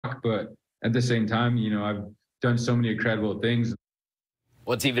but at the same time, I've done so many incredible things.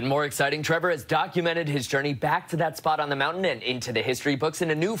 What's even more exciting, Trevor has documented his journey back to that spot on the mountain and into the history books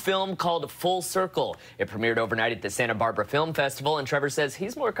in a new film called Full Circle. It premiered overnight at the Santa Barbara Film Festival, and Trevor says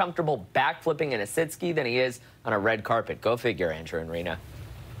he's more comfortable backflipping in a sit-ski than he is on a red carpet. Go figure, Andrew and Rena.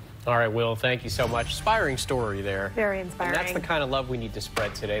 All right, Will, thank you so much. Inspiring story there. Very inspiring. And that's the kind of love we need to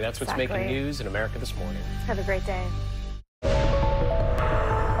spread today. That's what's making news in America this morning. Have a great day.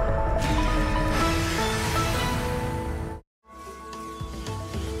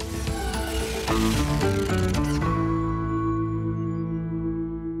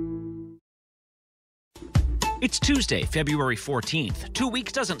 It's Tuesday, February 14th. 2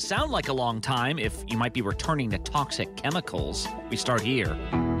 weeks doesn't sound like a long time if you might be returning to toxic chemicals. We start here.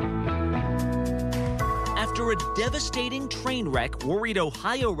 After a devastating train wreck, worried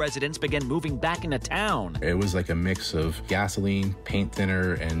Ohio residents began moving back into town. It was like a mix of gasoline, paint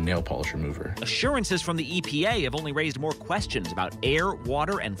thinner, and nail polish remover. Assurances from the EPA have only raised more questions about air,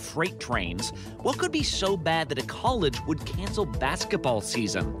 water, and freight trains. What could be so bad that a college would cancel basketball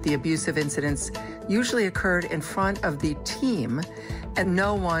season? The abusive incidents usually occurred in front of the team, and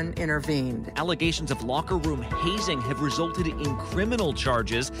no one intervened. Allegations of locker room hazing have resulted in criminal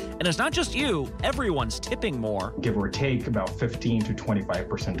charges, and it's not just you, everyone's tipping more. Give or take, about 15 to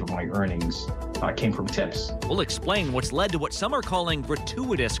 25% of my earnings came from tips. We'll explain what's led to what some are calling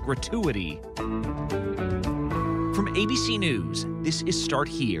gratuitous gratuity. From ABC News, this is Start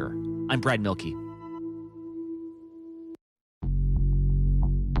Here. I'm Brad Milkey.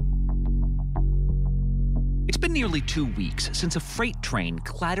 It's been nearly 2 weeks since a freight train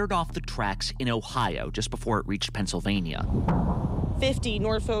clattered off the tracks in Ohio just before it reached Pennsylvania. 50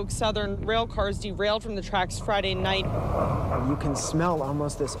 Norfolk Southern rail cars derailed from the tracks Friday night. You can smell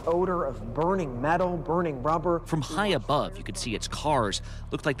almost this odor of burning metal, burning rubber. From high above, you could see its cars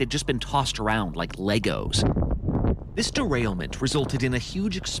looked like they'd just been tossed around like Legos. This derailment resulted in a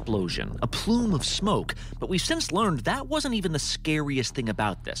huge explosion, a plume of smoke, but we've since learned that wasn't even the scariest thing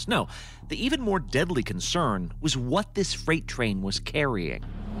about this. No, the even more deadly concern was what this freight train was carrying.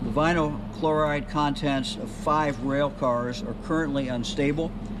 The vinyl chloride contents of 5 rail cars are currently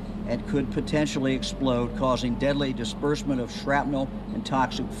unstable and could potentially explode, causing deadly disbursement of shrapnel and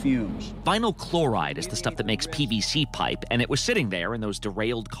toxic fumes. Vinyl chloride is the stuff that makes PVC pipe, and it was sitting there in those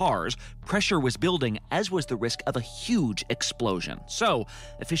derailed cars. Pressure was building, as was the risk of a huge explosion. So,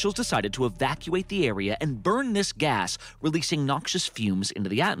 officials decided to evacuate the area and burn this gas, releasing noxious fumes into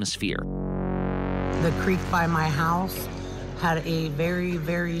the atmosphere. The creek by my house had a very,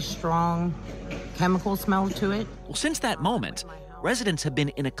 very strong chemical smell to it. Well, since that moment, residents have been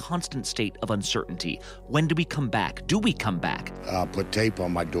in a constant state of uncertainty. When do we come back? Do we come back? I'll put tape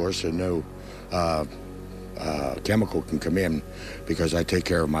on my door so no chemical can come in, because I take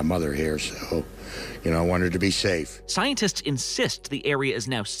care of my mother here, so, I want her to be safe. Scientists insist the area is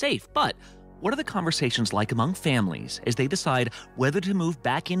now safe, but what are the conversations like among families as they decide whether to move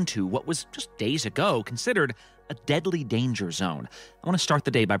back into what was just days ago considered a deadly danger zone? I want to start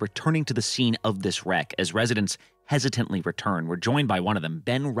the day by returning to the scene of this wreck as residents hesitantly return. We're joined by one of them,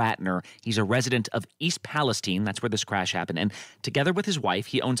 Ben Ratner. He's a resident of East Palestine. That's where this crash happened. And together with his wife,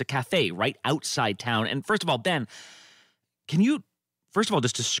 he owns a cafe right outside town. And first of all, Ben, can you, first of all,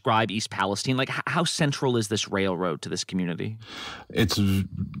 just describe East Palestine? Like, how central is this railroad to this community?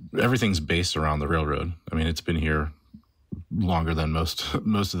 Everything's based around the railroad. I mean, it's been here longer than most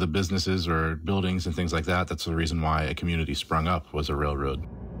of the businesses or buildings and things like that. That's the reason why a community sprung up, was a railroad.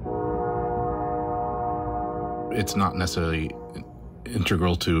 It's not necessarily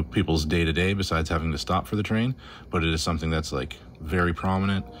integral to people's day-to-day besides having to stop for the train, but it is something that's like very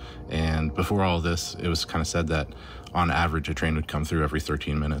prominent. And before all this, it was kind of said that on average a train would come through every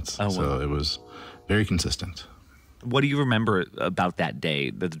 13 minutes. Oh, wow. So it was very consistent. What do you remember about that day?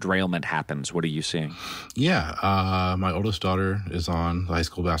 The derailment happens. What are you seeing? Yeah, my oldest daughter is on the high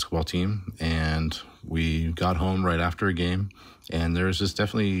school basketball team, and we got home right after a game, and there was just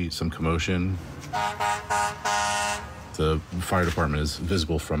definitely some commotion. The fire department is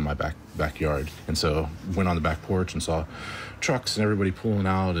visible from my backyard, and so went on the back porch and saw trucks and everybody pulling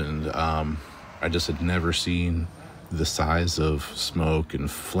out, and I just had never seen the size of smoke and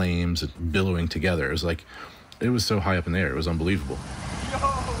flames billowing together. It was like, it was so high up in the air, it was unbelievable.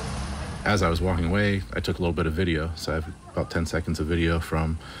 As I was walking away, I took a little bit of video, so I have about 10 seconds of video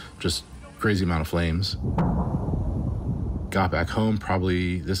from just crazy amount of flames. Got back home,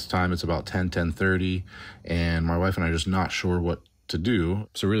 probably this time it's about 10:30, and my wife and I are just not sure what to do.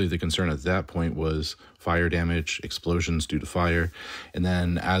 So really the concern at that point was fire damage, explosions due to fire. And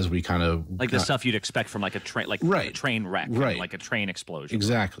then as we kind of... Like the stuff you'd expect from like a train, like right, a train wreck, right, like a train explosion.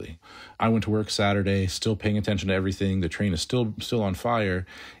 Exactly. I went to work Saturday, still paying attention to everything. The train is still on fire,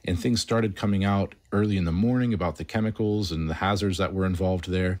 and things started coming out early in the morning about the chemicals and the hazards that were involved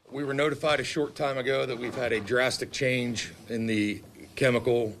there. We were notified a short time ago that we've had a drastic change in the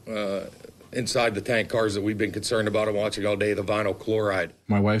chemical inside the tank cars that we've been concerned about and watching all day, the vinyl chloride.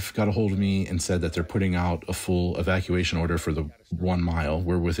 My wife got a hold of me and said that they're putting out a full evacuation order for the 1 mile.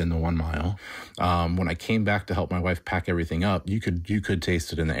 We're within the 1 mile. When I came back to help my wife pack everything up, you could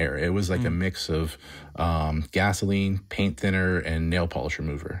taste it in the air. It was like a mix of gasoline, paint thinner, and nail polish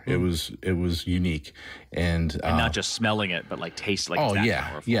remover. It was unique, and not just smelling it, but like taste like. Oh it's yeah,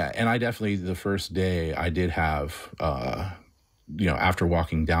 powerful. yeah. And I definitely, the first day I did have. After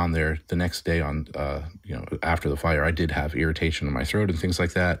walking down there the next day on, after the fire, I did have irritation in my throat and things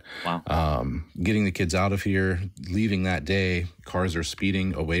like that. Wow. Getting the kids out of here, leaving that day, cars are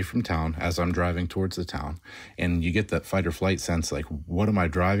speeding away from town as I'm driving towards the town. And you get that fight or flight sense, like, what am I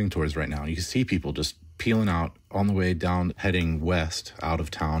driving towards right now? You can see people just peeling out on the way down, heading west out of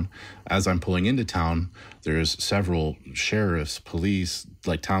town. As I'm pulling into town, there's several sheriffs, police,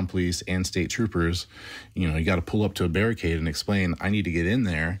 like town police and state troopers. You got to pull up to a barricade and explain, I need to get in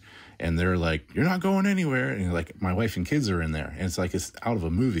there. And they're like, you're not going anywhere. And you're like, my wife and kids are in there. And it's like, it's out of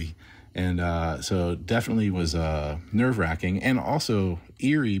a movie. And so definitely was nerve-wracking and also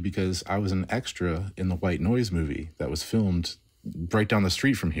eerie because I was an extra in the White Noise movie that was filmed right down the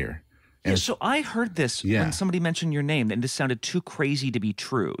street from here. Yeah, so I heard this when somebody mentioned your name, and this sounded too crazy to be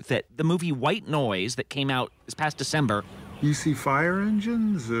true, that the movie White Noise that came out this past December... You see fire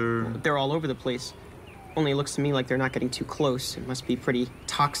engines, or...? They're all over the place. Only it looks to me like they're not getting too close. It must be pretty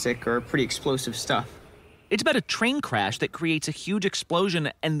toxic or pretty explosive stuff. It's about a train crash that creates a huge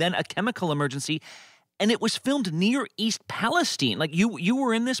explosion and then a chemical emergency, and it was filmed near East Palestine. Like, you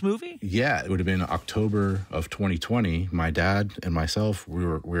were in this movie? Yeah, it would have been October of 2020. My dad and myself,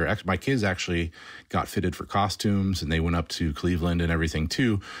 my kids actually got fitted for costumes, and they went up to Cleveland and everything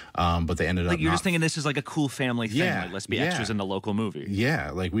too. But they ended up. You're just thinking this is like a cool family thing. Yeah, like, let's be extras in the local movie.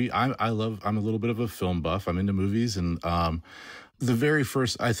 Yeah, like I'm a little bit of a film buff. I'm into movies, and the very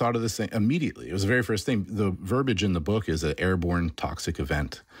first, I thought of this thing immediately. It was the very first thing. The verbiage in the book is an airborne toxic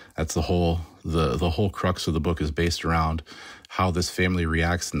event. That's the whole crux of the book is based around how this family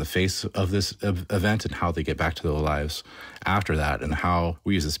reacts in the face of this event and how they get back to their lives after that, and how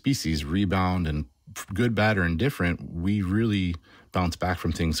we as a species rebound, and good, bad, or indifferent, we really bounce back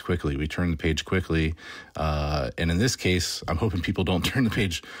from things quickly. We turn the page quickly. And in this case, I'm hoping people don't turn the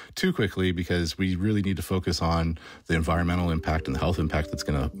page too quickly, because we really need to focus on the environmental impact and the health impact that's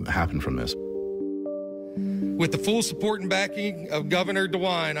going to happen from this. With the full support and backing of Governor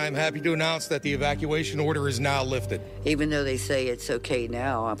DeWine, I'm happy to announce that the evacuation order is now lifted. Even though they say it's okay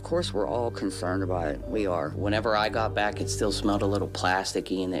now, of course we're all concerned about it. We are. Whenever I got back, it still smelled a little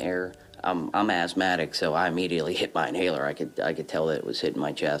plasticky in the air. I'm asthmatic, so I immediately hit my inhaler. I could tell that it was hitting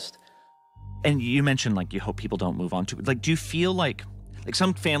my chest. And you mentioned, like, you hope people don't move on to it. Like, do you feel like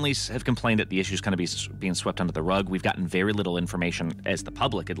some families have complained that the issue's kind of being swept under the rug? We've gotten very little information, as the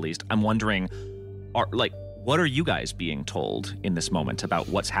public at least. I'm wondering, what are you guys being told in this moment about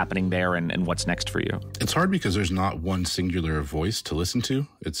what's happening there and what's next for you? It's hard because there's not one singular voice to listen to.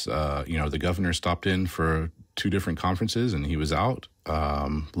 It's, the governor stopped in for 2 different conferences and he was out.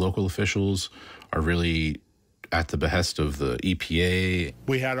 Local officials are really at the behest of the EPA.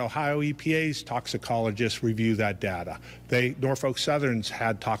 We had Ohio EPA's toxicologists review that data. Norfolk Southern's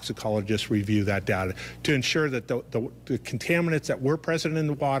had toxicologists review that data to ensure that the contaminants that were present in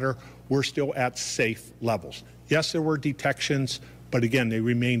the water were still at safe levels. Yes, there were detections, but again, they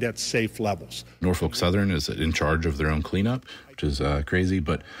remained at safe levels. Norfolk Southern is in charge of their own cleanup, which is crazy,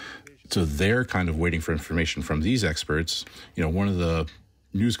 but so they're kind of waiting for information from these experts. One of the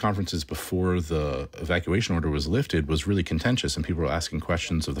news conferences before the evacuation order was lifted was really contentious, and people were asking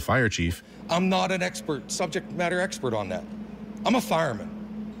questions of the fire chief. I'm not an subject matter expert on that. I'm a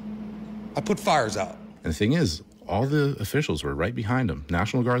fireman. I put fires out. And the thing is, all the officials were right behind him.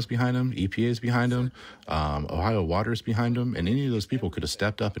 National Guard's behind him, EPA's behind him, Ohio Water's behind him, and any of those people could have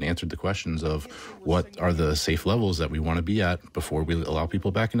stepped up and answered the questions of what are the safe levels that we want to be at before we allow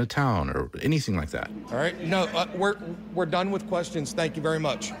people back into town or anything like that. All right, no, we're done with questions. Thank you very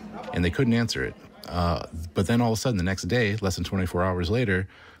much. And they couldn't answer it. But then all of a sudden, the next day, less than 24 hours later,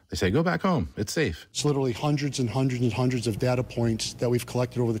 they say, go back home. It's safe. It's literally hundreds and hundreds and hundreds of data points that we've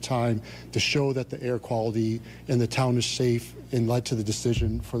collected over the time to show that the air quality in the town is safe, and led to the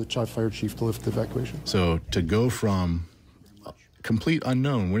decision for the fire chief to lift the evacuation. So to go from complete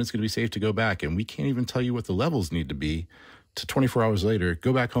unknown when it's going to be safe to go back, and we can't even tell you what the levels need to be, to 24 hours later,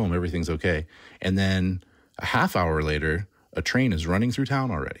 go back home, everything's okay. And then a half hour later, a train is running through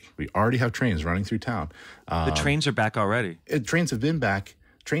town already. We already have trains running through town. The trains are back already. Trains have been back.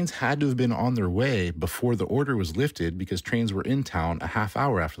 Trains had to have been on their way before the order was lifted, because trains were in town a half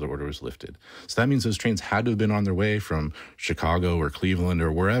hour after the order was lifted. So that means those trains had to have been on their way from Chicago or Cleveland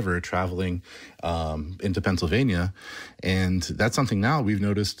or wherever, traveling into Pennsylvania. And that's something now we've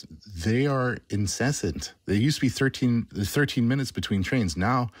noticed they are incessant. There used to be 13 minutes between trains.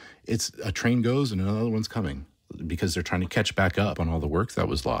 Now it's a train goes and another one's coming, because they're trying to catch back up on all the work that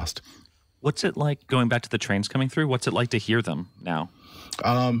was lost. What's it like, going back to the trains coming through, what's it like to hear them now?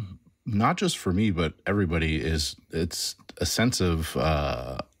 Not just for me, but everybody it's a sense of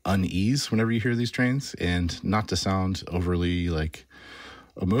unease whenever you hear these trains, and not to sound overly like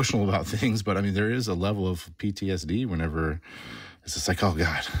emotional about things, but I mean, there is a level of PTSD whenever it's just like, oh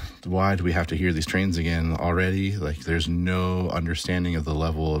God, why do we have to hear these trains again already? Like, there's no understanding of the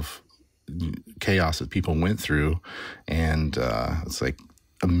level of chaos that people went through. And it's like,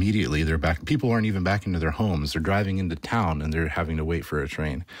 immediately they're back. People aren't even back into their homes. They're driving into town and they're having to wait for a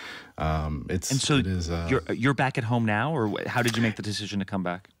train. You're back at home now, or how did you make the decision to come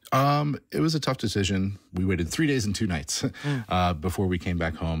back? It was a tough decision. We waited 3 days and 2 nights before we came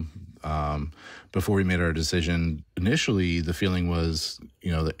back home. Before we made our decision, initially the feeling was,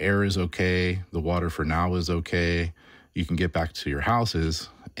 the air is okay. The water for now is okay. You can get back to your houses.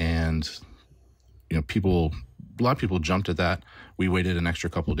 And, a lot of people jumped at that. We waited an extra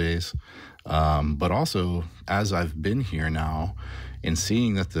couple days. But also, as I've been here now and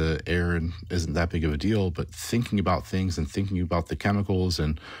seeing that the air isn't that big of a deal, but thinking about things and thinking about the chemicals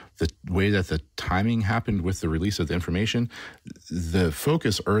and the way that the timing happened with the release of the information, the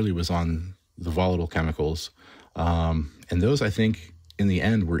focus early was on the volatile chemicals. And those, I think, in the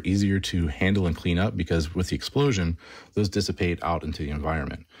end, were easier to handle and clean up, because with the explosion, those dissipate out into the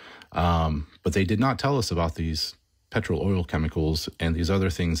environment. But they did not tell us about these petrol oil chemicals and these other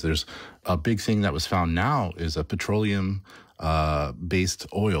things. There's a big thing that was found now is a petroleum based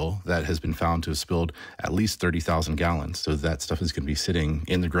oil that has been found to have spilled at least 30,000 gallons. So that stuff is going to be sitting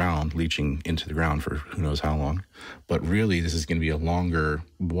in the ground, leaching into the ground for who knows how long. But really, this is going to be a longer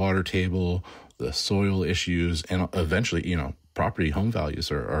water table, the soil issues, and eventually, property home values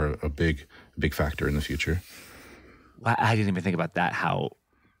are a big factor in the future. I didn't even think about that, how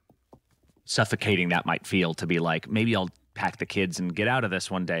suffocating that might feel, to be like, maybe I'll pack the kids and get out of this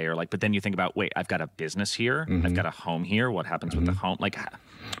one day, or like, but then you think about, wait, I've got a business here, I've got a home here, what happens with the home? Like,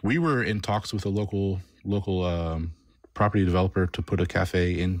 we were in talks with a local property developer to put a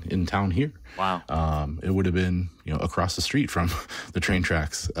cafe in town here. Wow. It would have been, across the street from the train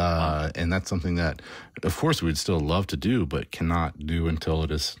tracks. And that's something that, of course, we'd still love to do, but cannot do until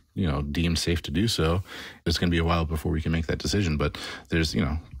it is, deemed safe to do so. It's going to be a while before we can make that decision. But there's,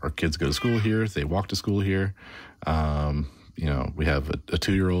 our kids go to school here. They walk to school here. We have a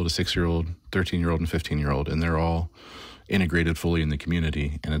 2-year-old, a 6-year-old, 13-year-old, and 15-year-old, and they're all integrated fully in the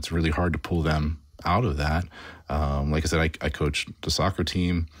community. And it's really hard to pull them out of that. Like I said, I coached the soccer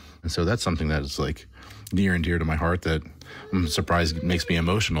team. And so that's something that is like near and dear to my heart, that I'm surprised makes me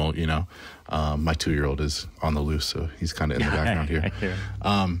emotional. My 2-year-old is on the loose, so he's kind of in the background here.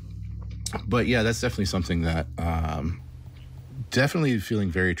 But yeah, that's definitely something that, definitely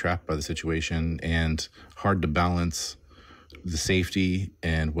feeling very trapped by the situation, and hard to balance the safety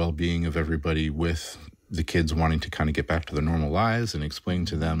and well-being of everybody with the kids wanting to kind of get back to their normal lives and explain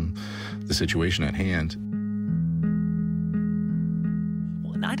to them the situation at hand.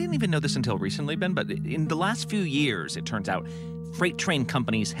 Well, and I didn't even know this until recently, Ben, but in the last few years, it turns out, freight train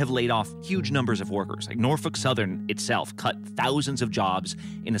companies have laid off huge numbers of workers. Like Norfolk Southern itself cut thousands of jobs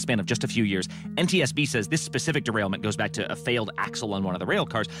in the span of just a few years. NTSB says this specific derailment goes back to a failed axle on one of the rail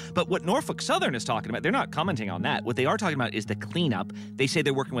cars. But what Norfolk Southern is talking about, they're not commenting on that. What they are talking about is the cleanup. They say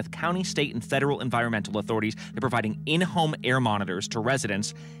they're working with county, state, and federal environmental authorities. They're providing in-home air monitors to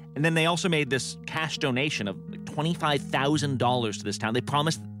residents. And then they also made this cash donation of $25,000 to this town. They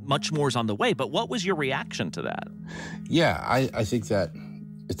promised much more is on the way. But what was your reaction to that? Yeah, I think that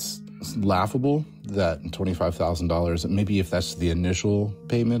it's laughable that $25,000, maybe if that's the initial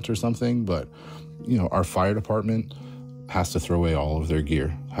payment or something, but, our fire department has to throw away all of their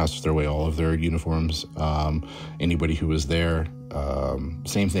gear, has to throw away all of their uniforms. Anybody who was there,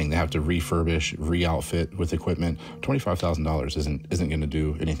 same thing. They have to refurbish, re-outfit with equipment. $25,000 isn't going to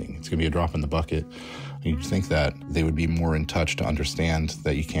do anything. It's going to be a drop in the bucket. You'd think that they would be more in touch to understand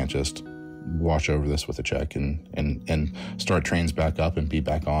that you can't just wash over this with a check and start trains back up and be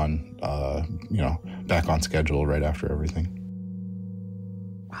back on, back on schedule right after everything.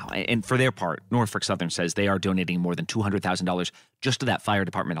 Wow. And for their part, Norfolk Southern says they are donating more than $200,000 just to that fire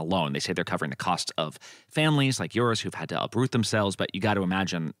department alone. They say they're covering the cost of families like yours who've had to uproot themselves, but you got to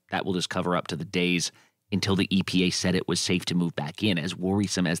imagine that will just cover up to the days until the EPA said it was safe to move back in, as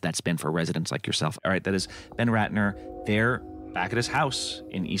worrisome as that's been for residents like yourself. All right, that is Ben Ratner there back at his house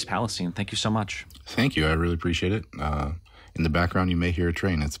in East Palestine. Thank you so much. Thank you. I really appreciate it. In the background, you may hear a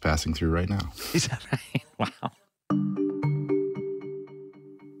train. It's passing through right now. Is that right? Wow.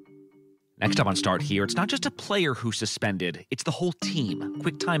 Next up on Start Here, it's not just a player who's suspended, it's the whole team.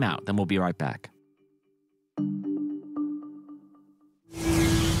 Quick timeout, then we'll be right back.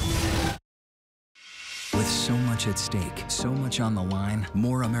 With so much at stake, so much on the line,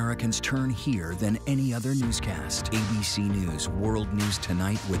 more Americans turn here than any other newscast. ABC News World News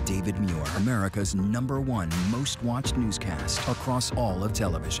Tonight with David Muir, America's #1 most watched newscast across all of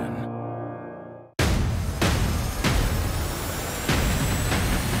television.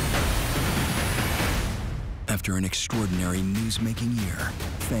 After an extraordinary news-making year,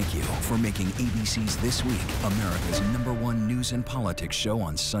 thank you for making ABC's This Week America's #1 news and politics show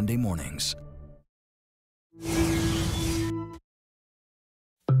on Sunday mornings.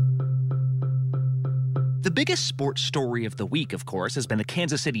 The biggest sports story of the week, of course, has been the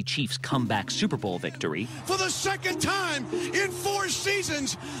Kansas City Chiefs' comeback Super Bowl victory. For the second time in 4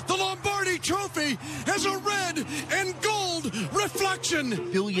 seasons, the Lombardi Trophy has a red and gold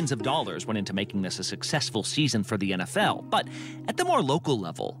reflection. Billions of dollars went into making this a successful season for the NFL. But at the more local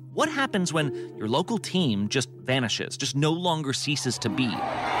level, what happens when your local team just vanishes, just no longer ceases to be?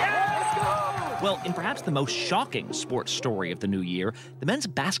 Well, in perhaps the most shocking sports story of the new year, the men's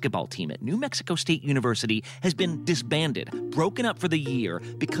basketball team at New Mexico State University has been disbanded, broken up for the year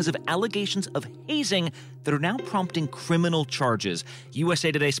because of allegations of hazing that are now prompting criminal charges.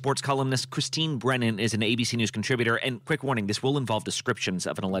 USA Today sports columnist Christine Brennan is an ABC News contributor, and quick warning, this will involve descriptions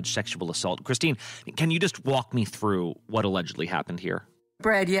of an alleged sexual assault. Christine, can you just walk me through what allegedly happened here?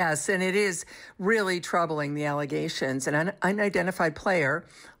 Brad, yes, and it is really troubling, the allegations. An unidentified player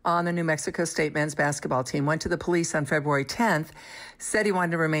on the New Mexico State men's basketball team went to the police on February 10th, said he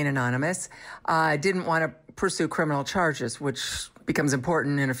wanted to remain anonymous, didn't want to pursue criminal charges, which becomes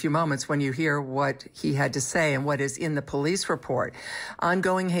important in a few moments when you hear what he had to say and what is in the police report.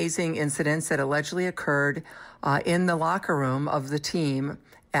 Ongoing hazing incidents that allegedly occurred in the locker room of the team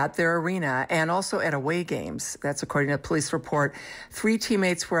at their arena and also at away games. That's according to a police report. 3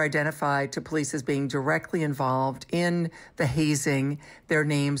 teammates were identified to police as being directly involved in the hazing. Their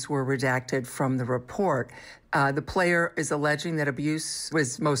names were redacted from the report. The player is alleging that abuse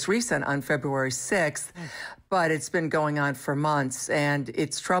was most recent on February 6th, but it's been going on for months. And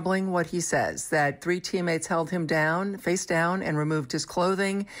it's troubling what he says, that 3 teammates held him down, face down, and removed his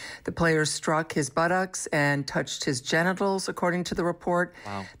clothing. The player struck his buttocks and touched his genitals, according to the report.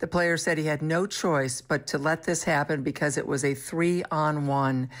 Wow. The player said he had no choice but to let this happen because it was a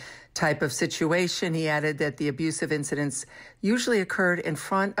 3-on-1 type of situation. He added that the abusive incidents usually occurred in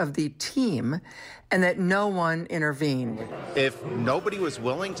front of the team and that no one intervened. If nobody was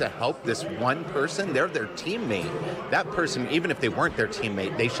willing to help this one person, they're their teammate. That person, even if they weren't their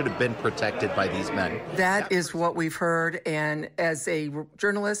teammate, they should have been protected by these men. That is what we've heard. And as a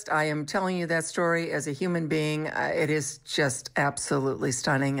journalist, I am telling you that story. As a human being, it is just absolutely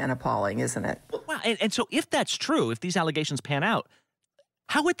stunning and appalling, isn't it? Wow. And so if that's true, if these allegations pan out,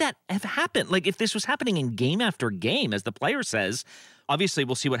 how would that have happened? Like, if this was happening in game after game, as the player says, obviously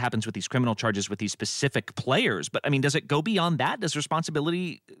we'll see what happens with these criminal charges with these specific players. But, I mean, does it go beyond that? Does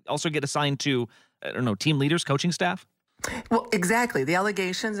responsibility also get assigned to, I don't know, team leaders, coaching staff? Well, exactly. The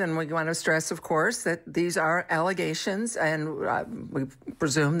allegations, and we want to stress, of course, that these are allegations, and we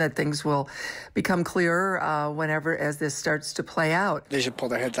presume that things will become clearer whenever as this starts to play out. They should pull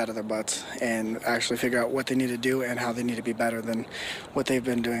their heads out of their butts and actually figure out what they need to do and how they need to be better than what they've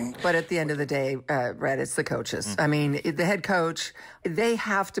been doing. But at the end of the day, Red, it's the coaches. I mean, the head coach, they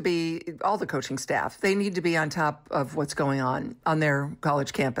have to be, all the coaching staff, they need to be on top of what's going on their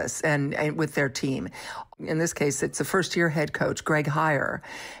college campus and with their team. In this case, it's a first-year head coach, Greg Heyer,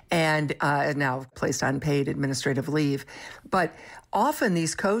 and now placed on paid administrative leave. But often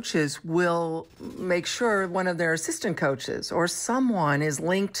these coaches will make sure one of their assistant coaches or someone is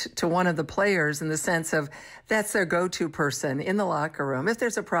linked to one of the players in the sense of that's their go-to person in the locker room. If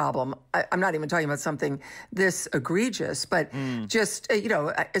there's a problem, I'm not even talking about something this egregious, but just,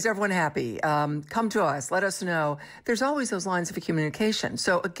 is everyone happy? Come to us. Let us know. There's always those lines of communication.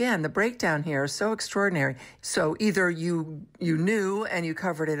 So again, the breakdown here is so extraordinary. So either you knew and you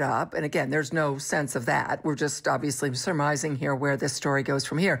covered it up, and again, there's no sense of that. We're just obviously surmising here where this story goes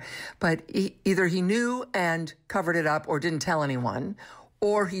from here. But either he knew and covered it up or didn't tell anyone,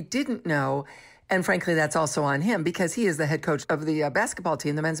 or he didn't know. And frankly, that's also on him because he is the head coach of the basketball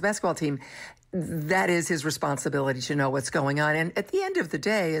team, the men's basketball team. That is his responsibility to know what's going on. And at the end of the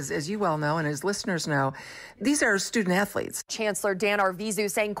day, as you well know and as listeners know, these are student athletes. Chancellor Dan Arvizu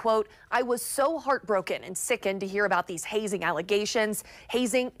saying, quote, "I was so heartbroken and sickened to hear about these hazing allegations.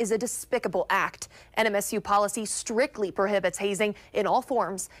 Hazing is a despicable act. NMSU policy strictly prohibits hazing in all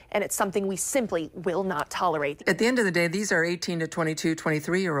forms, and it's something we simply will not tolerate." At the end of the day, these are 18 to 22,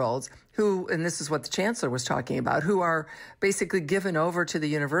 23-year-olds who, and this is what the chancellor was talking about, who are basically given over to the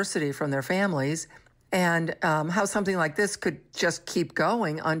university from their families, and how something like this could just keep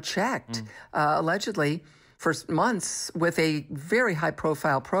going unchecked, allegedly, for months with a very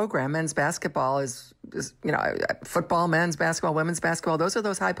high-profile program. Men's basketball is, football, men's basketball, women's basketball. Those are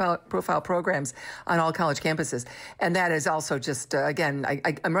those high-profile programs on all college campuses. And that is also just, again,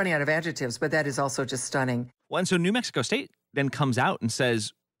 I'm running out of adjectives, but that is also just stunning. Well, and so New Mexico State then comes out and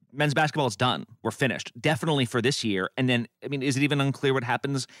says, men's basketball is done. We're finished. Definitely for this year. And then, I mean, is it even unclear what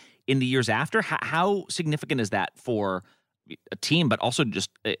happens in the years after? How significant is that for a team, but also just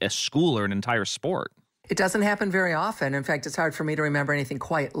a school or an entire sport? It doesn't happen very often. In fact, it's hard for me to remember anything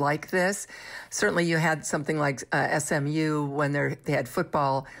quite like this. Certainly you had something like SMU when they had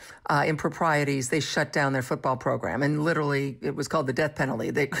football improprieties. They shut down their football program, and literally it was called the death penalty.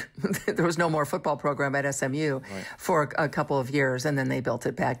 There was no more football program at SMU for a couple of years, and then they built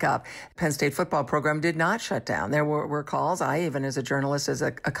it back up. Penn State football program did not shut down. There were calls. I even, as a journalist, as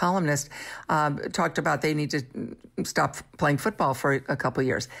a columnist, talked about they need to stop playing football for a couple of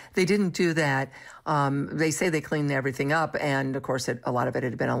years. They didn't do that. They say they cleaned everything up, and of course, a lot of it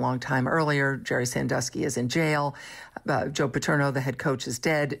had been a long time earlier. Jerry Sandusky is in jail. Joe Paterno, the head coach, is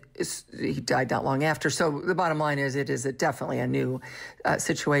dead. He died not long after. So the bottom line is, it is definitely a new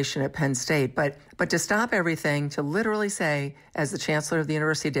situation at Penn State. But to stop everything, to literally say, as the chancellor of the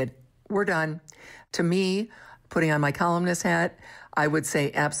university did, we're done. To me, putting on my columnist hat, I would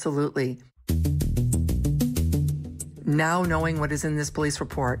say absolutely. Now knowing what is in this police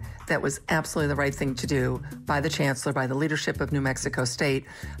report, that was absolutely the right thing to do by the chancellor, by the leadership of New Mexico State.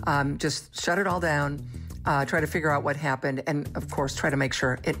 Just shut it all down, try to figure out what happened, and of course, try to make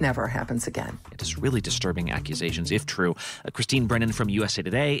sure it never happens again. It is really disturbing accusations, if true. Christine Brennan from USA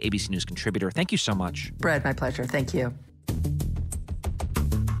Today, ABC News contributor. Thank you so much. Brad, my pleasure. Thank you.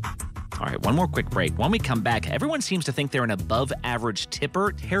 All right, one more quick break. When we come back, everyone seems to think they're an above-average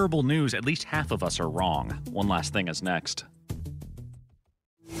tipper. Terrible news. At least half of us are wrong. One last thing is next.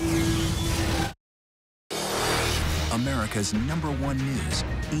 America's #1 news,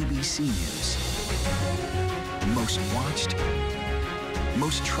 ABC News. Most watched,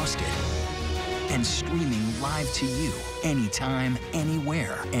 most trusted, and streaming live to you anytime,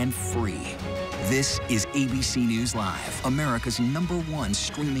 anywhere, and free. This is ABC News Live, America's #1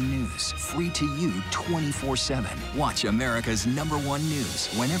 streaming news. Free to you 24/7. Watch America's #1 news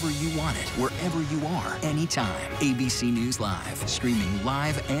whenever you want it, wherever you are, anytime. ABC News Live, streaming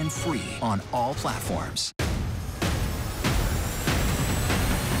live and free on all platforms.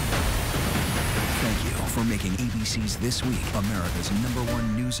 Thank you for making ABC's This Week America's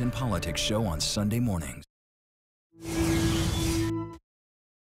 #1 news and politics show on Sunday mornings.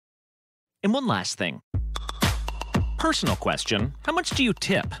 And one last thing. Personal question. How much do you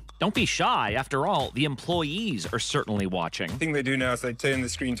tip? Don't be shy. After all, the employees are certainly watching. The thing they do now is they turn the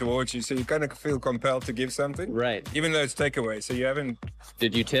screen towards you, so you kind of feel compelled to give something. Right. Even though it's takeaway, so you haven't...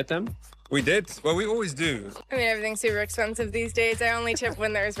 Did you tip them? We did. Well, we always do. I mean, everything's super expensive these days. I only tip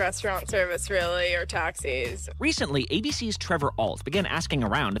when there's restaurant service, really, or taxis. Recently, ABC's Trevor Ault began asking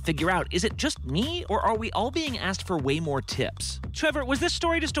around to figure out, is it just me, or are we all being asked for way more tips? Trevor, was this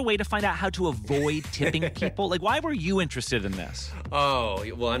story just a way to find out how to avoid tipping people? Like, why were you interested in this? Oh,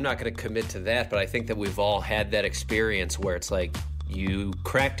 well, I'm not going to commit to that, but I think that we've all had that experience where it's like, you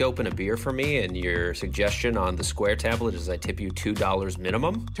cracked open a beer for me, and your suggestion on the Square tablet is I tip you $2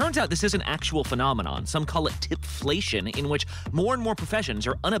 minimum. Turns out this is an actual phenomenon. Some call it tipflation, in which more and more professions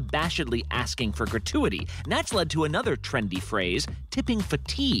are unabashedly asking for gratuity. And that's led to another trendy phrase, tipping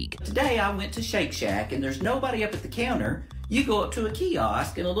fatigue. Today I went to Shake Shack, and there's nobody up at the counter. You go up to a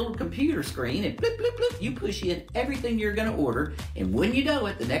kiosk and a little computer screen, and blip, blip, blip, you push in everything you're going to order, and when you know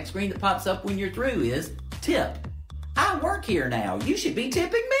it, the next screen that pops up when you're through is tip. I work here now. You should be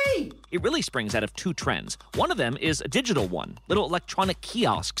tipping me. It really springs out of two trends. One of them is a digital one. Little electronic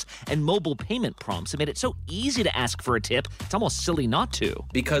kiosks and mobile payment prompts have made it so easy to ask for a tip, it's almost silly not to.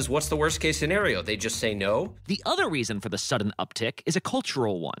 Because what's the worst case scenario? They just say no? The other reason for the sudden uptick is a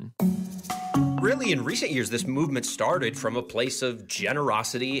cultural one. Really, in recent years, this movement started from a place of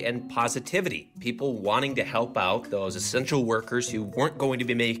generosity and positivity. People wanting to help out those essential workers who weren't going to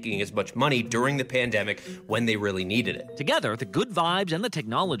be making as much money during the pandemic when they really needed it. Together, the good vibes and the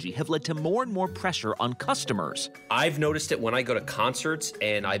technology have led to more and more pressure on customers. I've noticed it when I go to concerts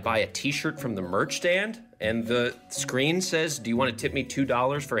and I buy a t-shirt from the merch stand, and the screen says, "Do you want to tip me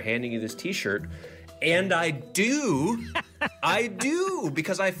 $2 for handing you this t-shirt?" And I do. I do,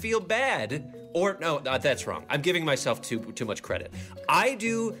 because I feel bad. Or, no, that's wrong. I'm giving myself too much credit. I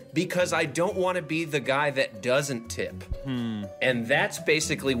do because I don't want to be the guy that doesn't tip. And that's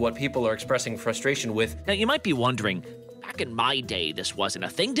basically what people are expressing frustration with. Now, you might be wondering, back in my day, this wasn't a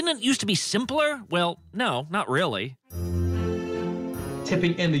thing. Didn't it used to be simpler? Well, no, not really.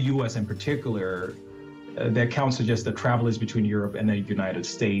 Tipping in the U.S. in particular, the accounts suggest that travelers between Europe and the United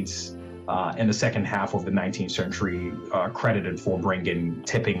States in the second half of the 19th century credited for bringing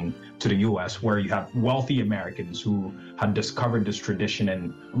tipping to the U.S., where you have wealthy Americans who had discovered this tradition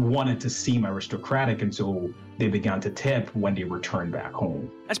and wanted to seem aristocratic, and so they began to tip when they returned back home.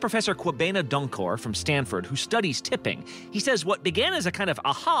 That's Professor Kwabena Dunkor from Stanford, who studies tipping. He says what began as a kind of,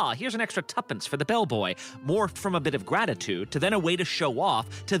 aha, here's an extra tuppence for the bellboy, morphed from a bit of gratitude to then a way to show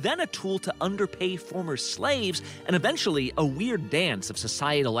off, to then a tool to underpay former slaves, and eventually a weird dance of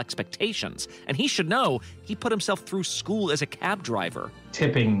societal expectations. And he should know, he put himself through school as a cab driver.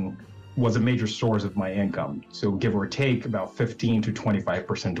 Tipping was a major source of my income. So give or take, about 15 to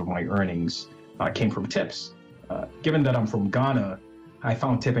 25% of my earnings came from tips. Given that I'm from Ghana, I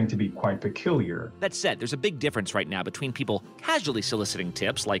found tipping to be quite peculiar. That said, there's a big difference right now between people casually soliciting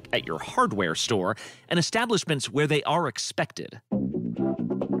tips, like at your hardware store, and establishments where they are expected.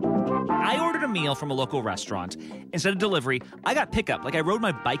 I ordered a meal from a local restaurant. Instead of delivery, I got pickup. Like, I rode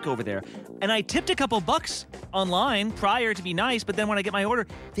my bike over there, and I tipped a couple bucks online prior to be nice, but then when I get my order,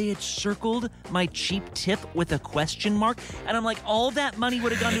 they had circled my cheap tip with a question mark, and I'm like, all that money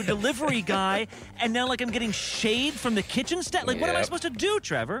would have gone to a delivery guy, and now, like, I'm getting shade from the kitchen staff. Like, what am I supposed to do,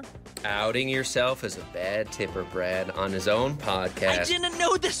 Trevor? Outing yourself as a bad tipper, Brad, on his own podcast. I didn't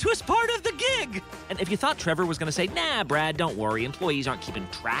know this was part of the gig! And if you thought Trevor was going to say, nah, Brad, don't worry, employees aren't keeping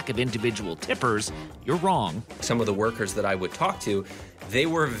track of individual tippers, you're wrong. Some of the workers that I would talk to, they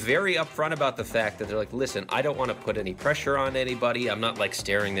were very upfront about the fact that they're like, listen, I don't want to put any pressure on anybody. I'm not like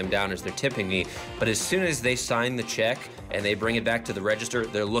staring them down as they're tipping me. But as soon as they sign the check and they bring it back to the register,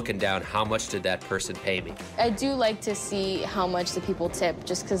 they're looking down, how much did that person pay me? I do like to see how much the people tip,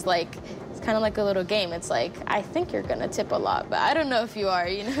 just because, like, it's kind of like a little game. It's like, I think you're going to tip a lot, but I don't know if you are,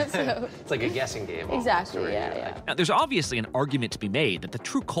 you know? So it's like a guessing game. Exactly, yeah. Now, there's obviously an argument to be made that the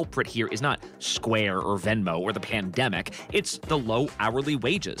true culprit here is not Square or Venmo or the pandemic. It's the low hourly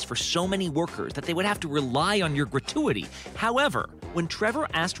wages for so many workers that they would have to rely on your gratuity. However, when Trevor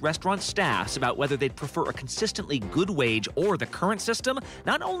asked restaurant staffs about whether they'd prefer a consistently good wage or the current system,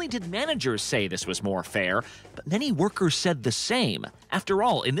 not only did managers say this was more fair, but many workers said the same. After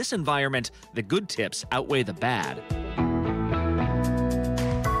all, in this environment, the good tips outweigh the bad.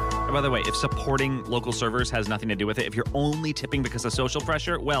 By the way, if supporting local servers has nothing to do with it, if you're only tipping because of social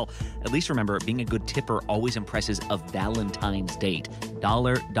pressure, well, at least remember, being a good tipper always impresses a Valentine's date.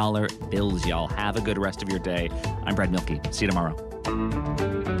 Dollar bills, y'all. Have a good rest of your day. I'm Brad Milkey. See you tomorrow.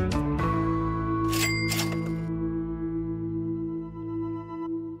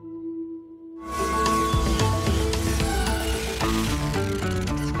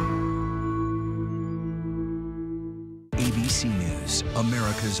 ABC News,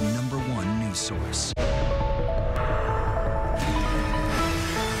 America's #1 news source.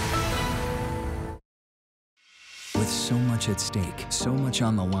 With so much at stake, so much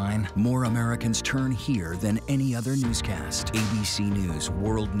on the line, more Americans turn here than any other newscast. ABC News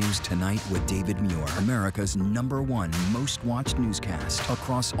World News Tonight with David Muir, America's #1 most watched newscast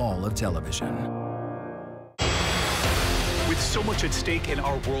across all of television. With so much at stake in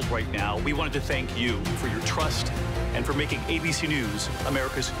our world right now, we wanted to thank you for your trust and for making ABC News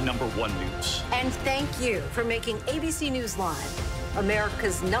America's #1 news. And thank you for making ABC News Live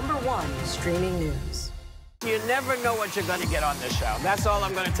America's #1 streaming news. You never know what you're going to get on this show. That's all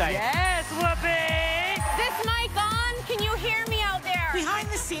I'm going to tell you. Yes, Whoopi! Is this mic on? Can you hear me out there? Behind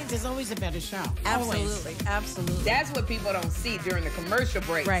the scenes is always a better show. Absolutely, absolutely. That's what people don't see during the commercial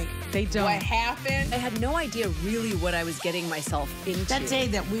break. Right, they don't. What happened? I had no idea really what I was getting myself into. That day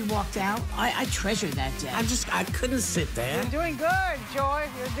that we walked out, I treasured that day. I couldn't sit there. You're doing good, Joy.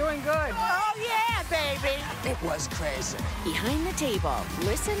 You're doing good. Oh, yeah, baby. It was crazy. Behind the Table.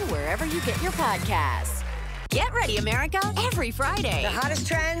 Listen wherever you get your podcasts. Get ready, America, every Friday. The hottest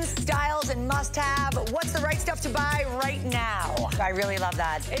trends, styles, and must-have. What's the right stuff to buy right now? I really love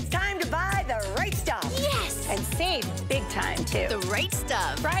that. It's time to buy the right stuff. Yes! And save big time, too. The right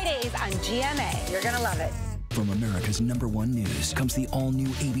stuff. Fridays on GMA. You're going to love it. From America's #1 news comes the all-new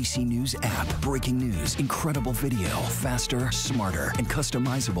ABC News app. Breaking news, incredible video, faster, smarter, and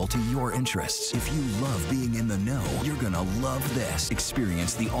customizable to your interests. If you love being in the know, you're gonna love this.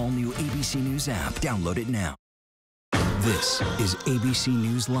 Experience the all-new ABC News app. Download it now. This is ABC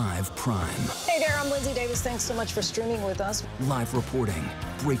News Live Prime. Hey there, I'm Lindsay Davis. Thanks so much for streaming with us. Live reporting,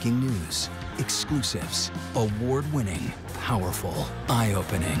 breaking news, exclusives, award-winning, powerful,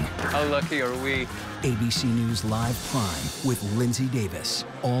 eye-opening. How lucky are we? ABC News Live Prime with Lindsay Davis.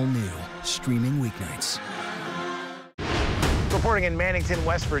 All new, streaming weeknights. Reporting in Mannington,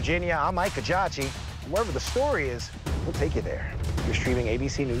 West Virginia, I'm Mike Kajachi. Wherever the story is, we'll take you there. You're streaming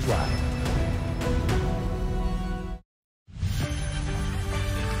ABC News Live.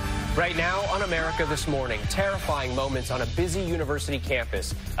 Right now on America This Morning, terrifying moments on a busy university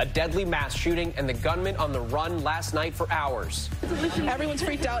campus, a deadly mass shooting, and the gunman on the run last night for hours. Everyone's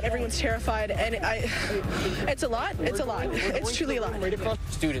freaked out, everyone's terrified, and it's a lot. It's truly a lot.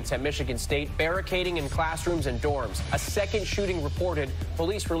 Students at Michigan State barricading in classrooms and dorms. A second shooting reported,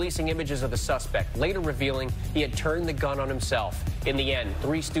 police releasing images of the suspect, later revealing he had turned the gun on himself. In the end,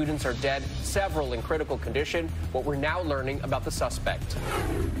 3 students are dead, several in critical condition. What we're now learning about the suspect.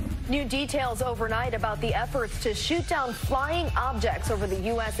 New details overnight about the efforts to shoot down flying objects over the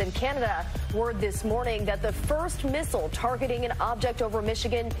U.S. and Canada. Word this morning that the first missile targeting an object over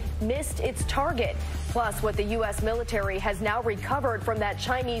Michigan missed its target. Plus, what the U.S. military has now recovered from that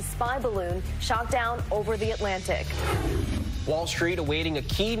Chinese spy balloon shot down over the Atlantic. Wall Street awaiting a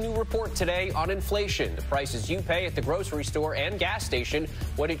key new report today on inflation, the prices you pay at the grocery store and gas station,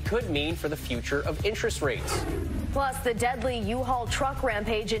 what it could mean for the future of interest rates. Plus, the deadly U-Haul truck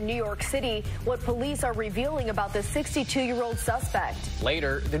rampage in New York City, what police are revealing about the 62-year-old suspect.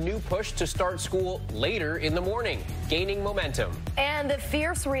 Later, the new push to start school later in the morning, gaining momentum. And the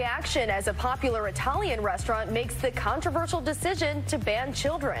fierce reaction as a popular Italian restaurant makes the controversial decision to ban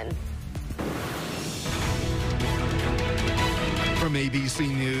children. From ABC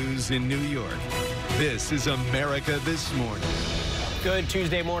News in New York, this is America This Morning. Good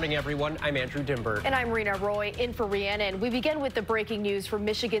Tuesday morning, everyone. I'm Andrew Dimber. And I'm Rena Roy, in for Rhiannon. We begin with the breaking news from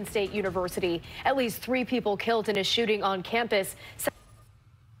Michigan State University. At least 3 people killed in a shooting on campus.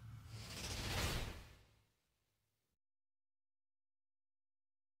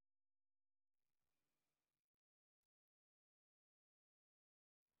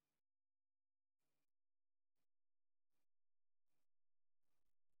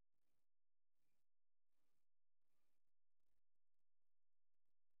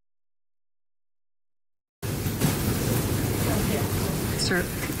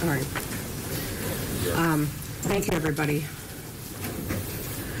 All right. Thank you, everybody.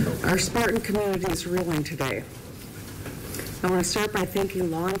 Our Spartan community is reeling today. I want to start by thanking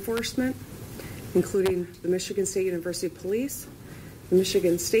law enforcement, including the Michigan State University Police, the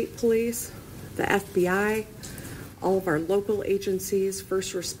Michigan State Police, the FBI, all of our local agencies,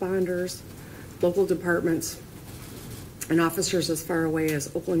 first responders, local departments, and officers as far away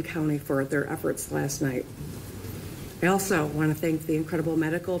as Oakland County for their efforts last night. I also want to thank the incredible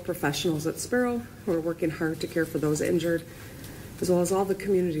medical professionals at Sparrow who are working hard to care for those injured, as well as all the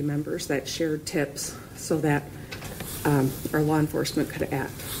community members that shared tips so that our law enforcement could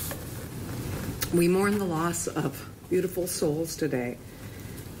act. We mourn the loss of beautiful souls today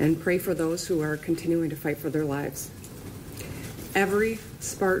and pray for those who are continuing to fight for their lives. Every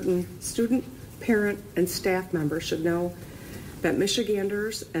Spartan student, parent, and staff member should know that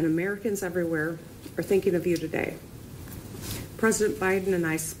Michiganders and Americans everywhere are thinking of you today. President Biden and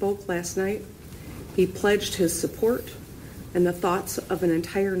I spoke last night. He pledged his support and the thoughts of an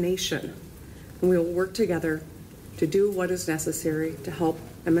entire nation, and we will work together to do what is necessary to help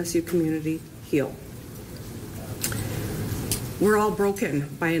MSU community heal. We're all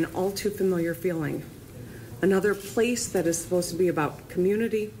broken by an all too familiar feeling. Another place that is supposed to be about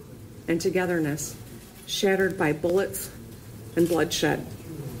community and togetherness, shattered by bullets and bloodshed.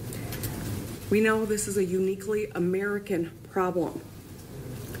 We know this is a uniquely American problem.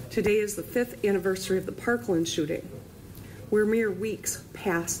 Today is the 5th anniversary of the Parkland shooting. We're mere weeks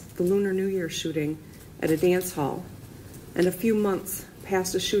past the Lunar New Year shooting at a dance hall, and a few months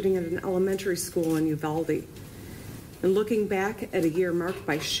past a shooting at an elementary school in Uvalde. And looking back at a year marked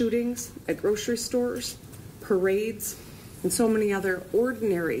by shootings at grocery stores, parades, and so many other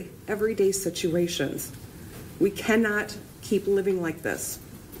ordinary, everyday situations, we cannot keep living like this.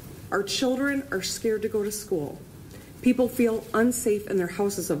 Our children are scared to go to school. People feel unsafe in their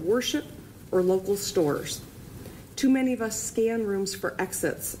houses of worship or local stores. Too many of us scan rooms for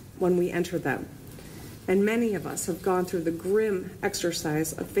exits when we enter them. And many of us have gone through the grim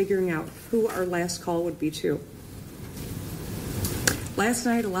exercise of figuring out who our last call would be to. Last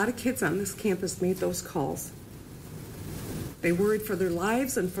night, a lot of kids on this campus made those calls. They worried for their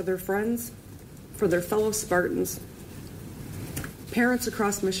lives and for their friends, for their fellow Spartans. Parents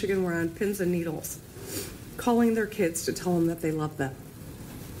across Michigan were on pins and needles, calling their kids to tell them that they love them.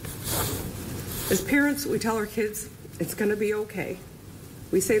 As parents, we tell our kids, it's going to be okay.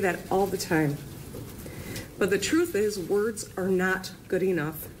 We say that all the time. But the truth is, words are not good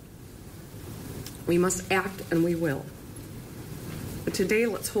enough. We must act, and we will. But today,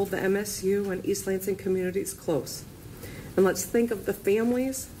 let's hold the MSU and East Lansing communities close. And let's think of the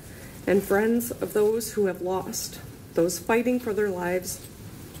families and friends of those who have lost, those fighting for their lives,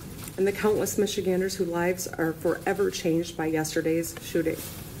 and the countless Michiganders whose lives are forever changed by yesterday's shooting.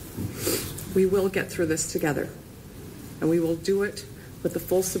 We will get through this together, and we will do it with the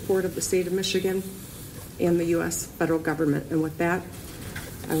full support of the state of Michigan and the U.S. federal government. And with that,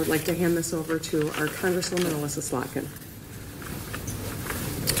 I would like to hand this over to our Congresswoman Alyssa Slotkin.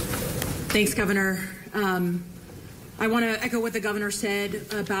 Thanks, Governor. I want to echo what the governor said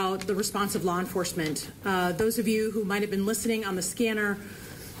about the response of law enforcement. Those of you who might have been listening on the scanner,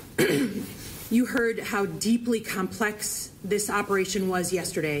 you heard how deeply complex this operation was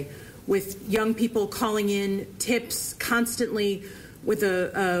yesterday, with young people calling in tips constantly, with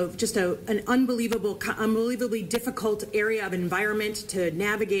an unbelievably difficult area of environment to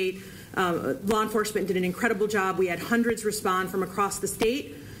navigate. Law enforcement did an incredible job. We had hundreds respond from across the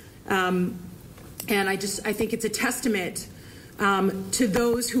state. And I think it's a testament to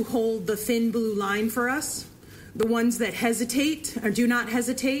those who hold the thin blue line for us, the ones that hesitate or do not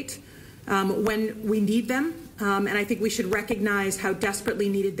hesitate when we need them. And I think we should recognize how desperately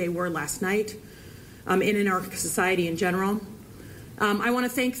needed they were last night and in our society in general. I want to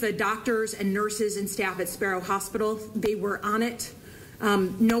thank the doctors and nurses and staff at Sparrow Hospital. They were on it.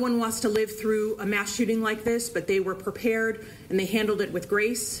 No one wants to live through a mass shooting like this, but they were prepared and they handled it with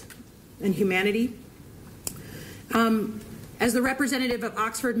grace and humanity. As the representative of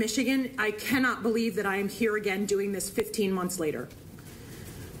Oxford, Michigan, I cannot believe that I am here again doing this 15 months later.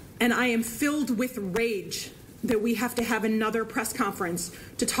 And I am filled with rage that we have to have another press conference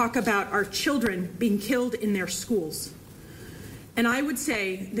to talk about our children being killed in their schools. And I would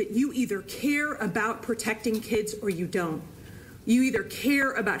say that you either care about protecting kids or you don't. You either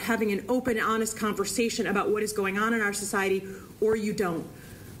care about having an open, honest conversation about what is going on in our society or you don't.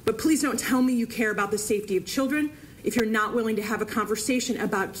 But please don't tell me you care about the safety of children if you're not willing to have a conversation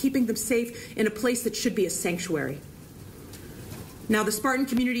about keeping them safe in a place that should be a sanctuary. Now, the Spartan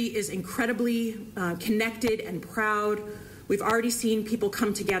community is incredibly connected and proud. We've already seen people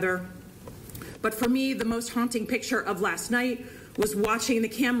come together. But for me, the most haunting picture of last night was watching the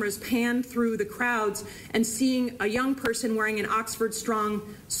cameras pan through the crowds and seeing a young person wearing an Oxford Strong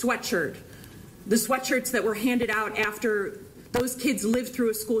sweatshirt. The sweatshirts that were handed out after those kids lived through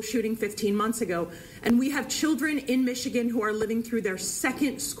a school shooting 15 months ago. And we have children in Michigan who are living through their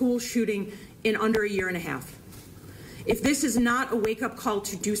second school shooting in under a year and a half. If this is not a wake-up call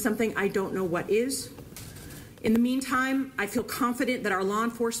to do something, I don't know what is. In the meantime, I feel confident that our law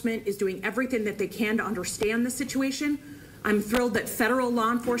enforcement is doing everything that they can to understand the situation. I'm thrilled that federal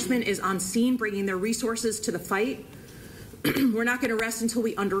law enforcement is on scene, bringing their resources to the fight. We're not going to rest until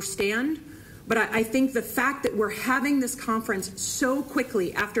we understand. But I think the fact that we're having this conference so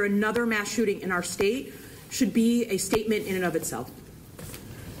quickly after another mass shooting in our state should be a statement in and of itself.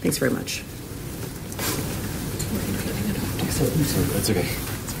 Thanks very much. That's okay.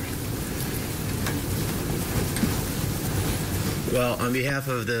 Well, on behalf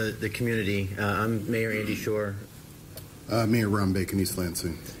of the community, I'm Mayor Andy Shore. Mayor Ron Bacon, East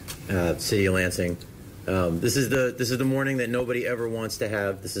Lansing. City of Lansing. This is the morning that nobody ever wants to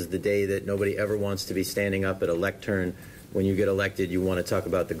have. This is the day that nobody ever wants to be standing up at a lectern. When you get elected, you want to talk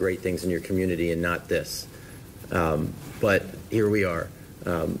about the great things in your community and not this. But here we are.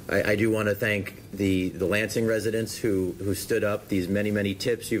 I do want to thank the Lansing residents who stood up. These many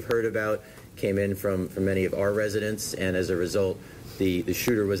tips you've heard about came in from many of our residents, and as a result, the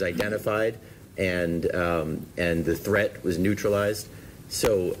shooter was identified and the threat was neutralized.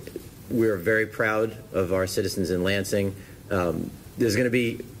 So we're very proud of our citizens in Lansing. There's going to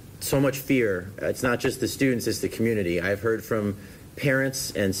be so much fear. It's not just the students, it's the community. I've heard from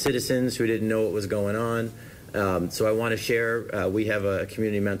parents and citizens who didn't know what was going on. So I want to share, we have a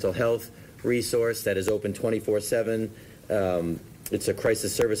community mental health resource that is open 24/7. It's a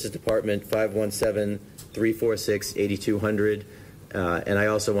crisis services department, 517-346-8200. And I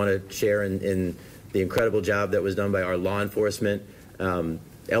also want to share in the incredible job that was done by our law enforcement,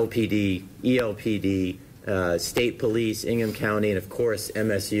 LPD, ELPD, state police, Ingham County, and of course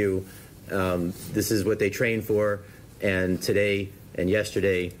MSU. This is what they train for, and today and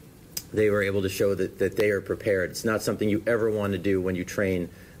yesterday they were able to show that they are prepared. It's not something you ever want to do when you train,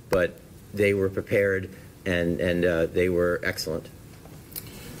 but they were prepared, and they were excellent.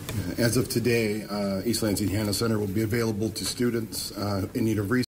 As of today, East Lansing Hannah Center will be available to students in need of resources.